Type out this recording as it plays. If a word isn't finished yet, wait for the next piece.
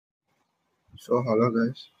So hello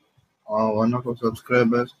guys. One of our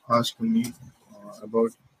subscribers asked me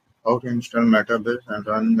about how to install Metabase and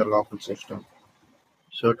run the local system.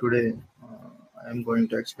 So today I am going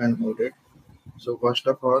to explain about it. So first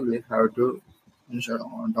of all, we have to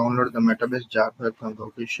download the Metabase jar file from the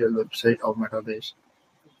official website of Metabase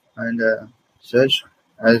and search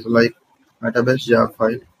as like Metabase jar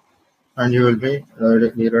file, and you will be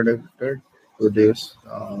redirected to this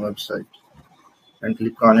website and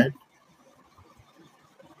click on it.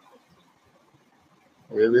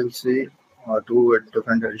 You will see two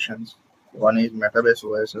different editions. One is Metabase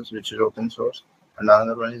OSS, which is open source, and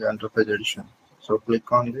another one is Enterprise Edition. So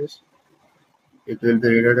click on this. It will be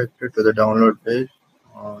redirected to the download page.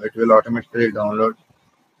 It will automatically download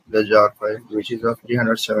the jar file, which is of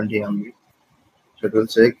 370 MB. So it will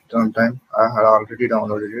take some time. I had already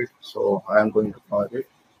downloaded it, so I am going to pause it.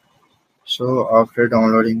 So after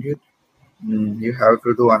downloading it, you have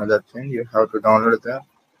to do another thing. You have to download the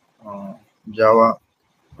Java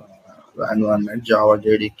environment, Java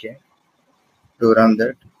JDK, to run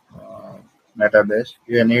that uh, metabase.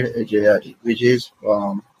 You need a JRE, which is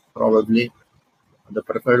probably the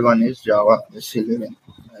preferred one is Java S11.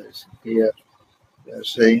 As here they are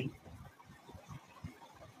saying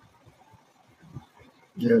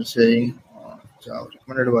Java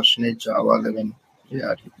recommended version is Java 11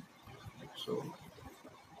 JRE. So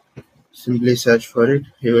simply search for it.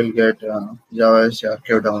 You will get Java SE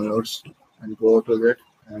archive downloads and go to that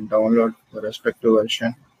and download the respective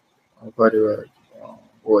version for your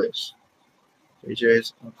OS, which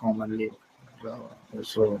is commonly Java,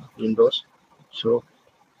 so Windows. So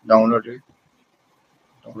download it,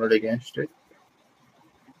 download against it,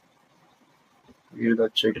 use the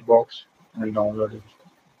checkbox and download it.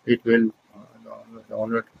 It will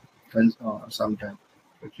download sometime.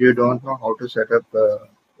 If you don't know how to set up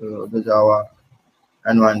the Java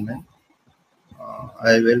environment,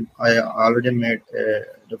 I already made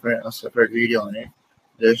a separate video on it.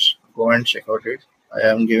 Just go and check out it. I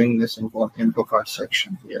am giving this info card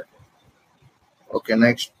section here. Okay,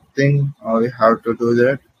 next thing we have to do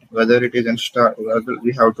that whether it is installed. Whether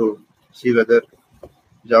we have to see whether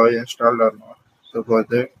Java is installed or not. So for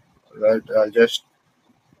that, just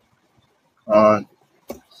uh,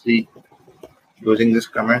 see using this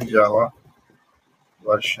command Java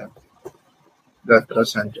version the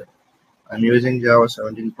center. I'm using Java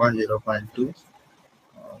 17.0.2,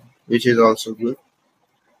 which is also good.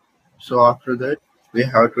 So after that, we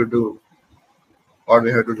have to do what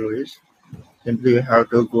we have to do is simply we have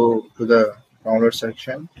to go to the download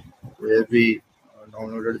section where we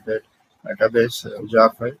downloaded that metabase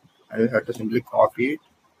jar file, and we have to simply copy it,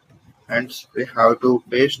 and we have to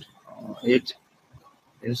paste it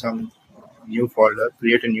in some new folder,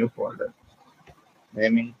 create a new folder,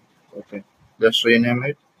 naming, okay, just rename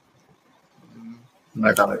it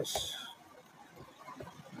metabase.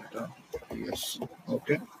 Yes,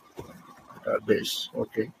 okay, metabase,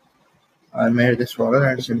 okay. I made this folder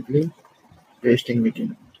and simply pasting it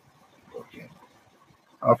in. Okay.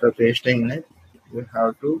 After pasting in it, you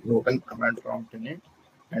have to open command prompt in it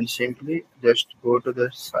and simply just go to the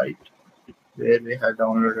site where we have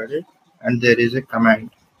downloaded it, and there is a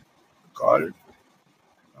command called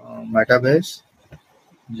metabase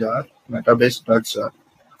jar metabase.jar.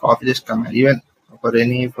 Copy this command. Even for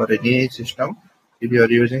any system, if you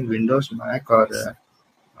are using Windows, Mac, or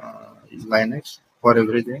Linux, for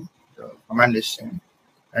everything the command is same.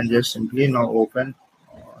 And just simply now open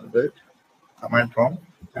the command prompt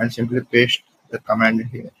and simply paste the command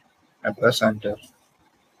here and press enter.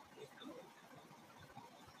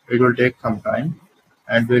 It will take some time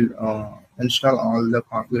and will install all the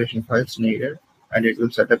configuration files needed, and it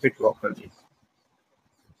will set up it locally.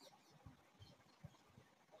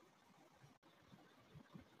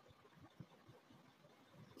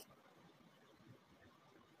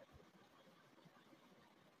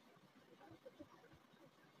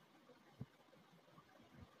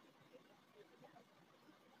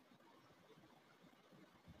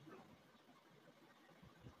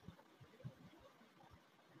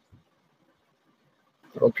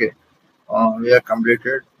 Okay, we have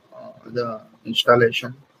completed the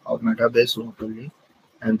installation of Metabase locally,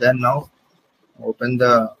 and then now open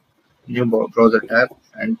the new browser tab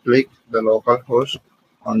and click the local host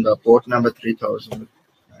on the port number 3000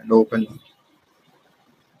 and open it.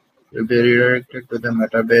 You'll be redirected to the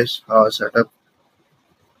Metabase setup.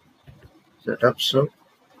 So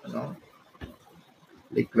you know,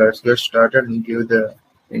 let's get started and give the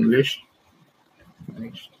English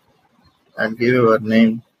next and give your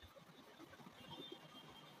name.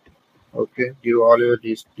 Okay, give all your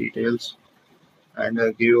details and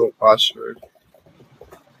give your password.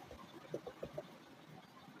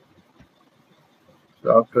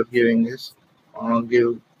 So after giving this,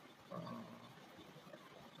 give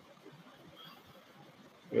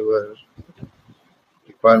your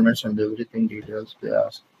requirements and everything details they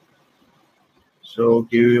ask. So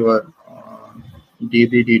give your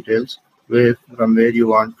DB details from where you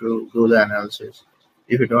want to do the analysis.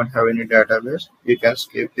 If you don't have any database, you can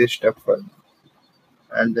skip this step further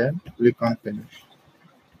and then click on finish.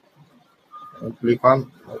 And click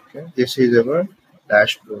on OK. This is our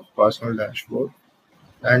dashboard, personal dashboard,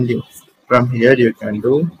 and from here you can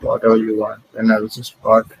do whatever you want: analysis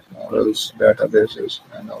part, models, databases,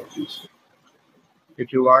 and all these.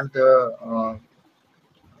 If you want the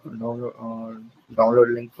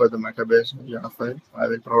download link for the Metabase Jar file, I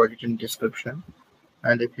will provide it in description.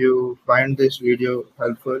 And if you find this video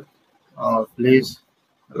helpful, please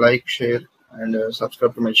like, share, and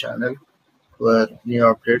subscribe to my channel for new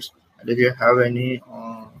updates. And if you have any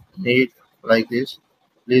need like this,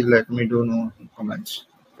 please let me know in comments.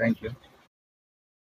 Thank you.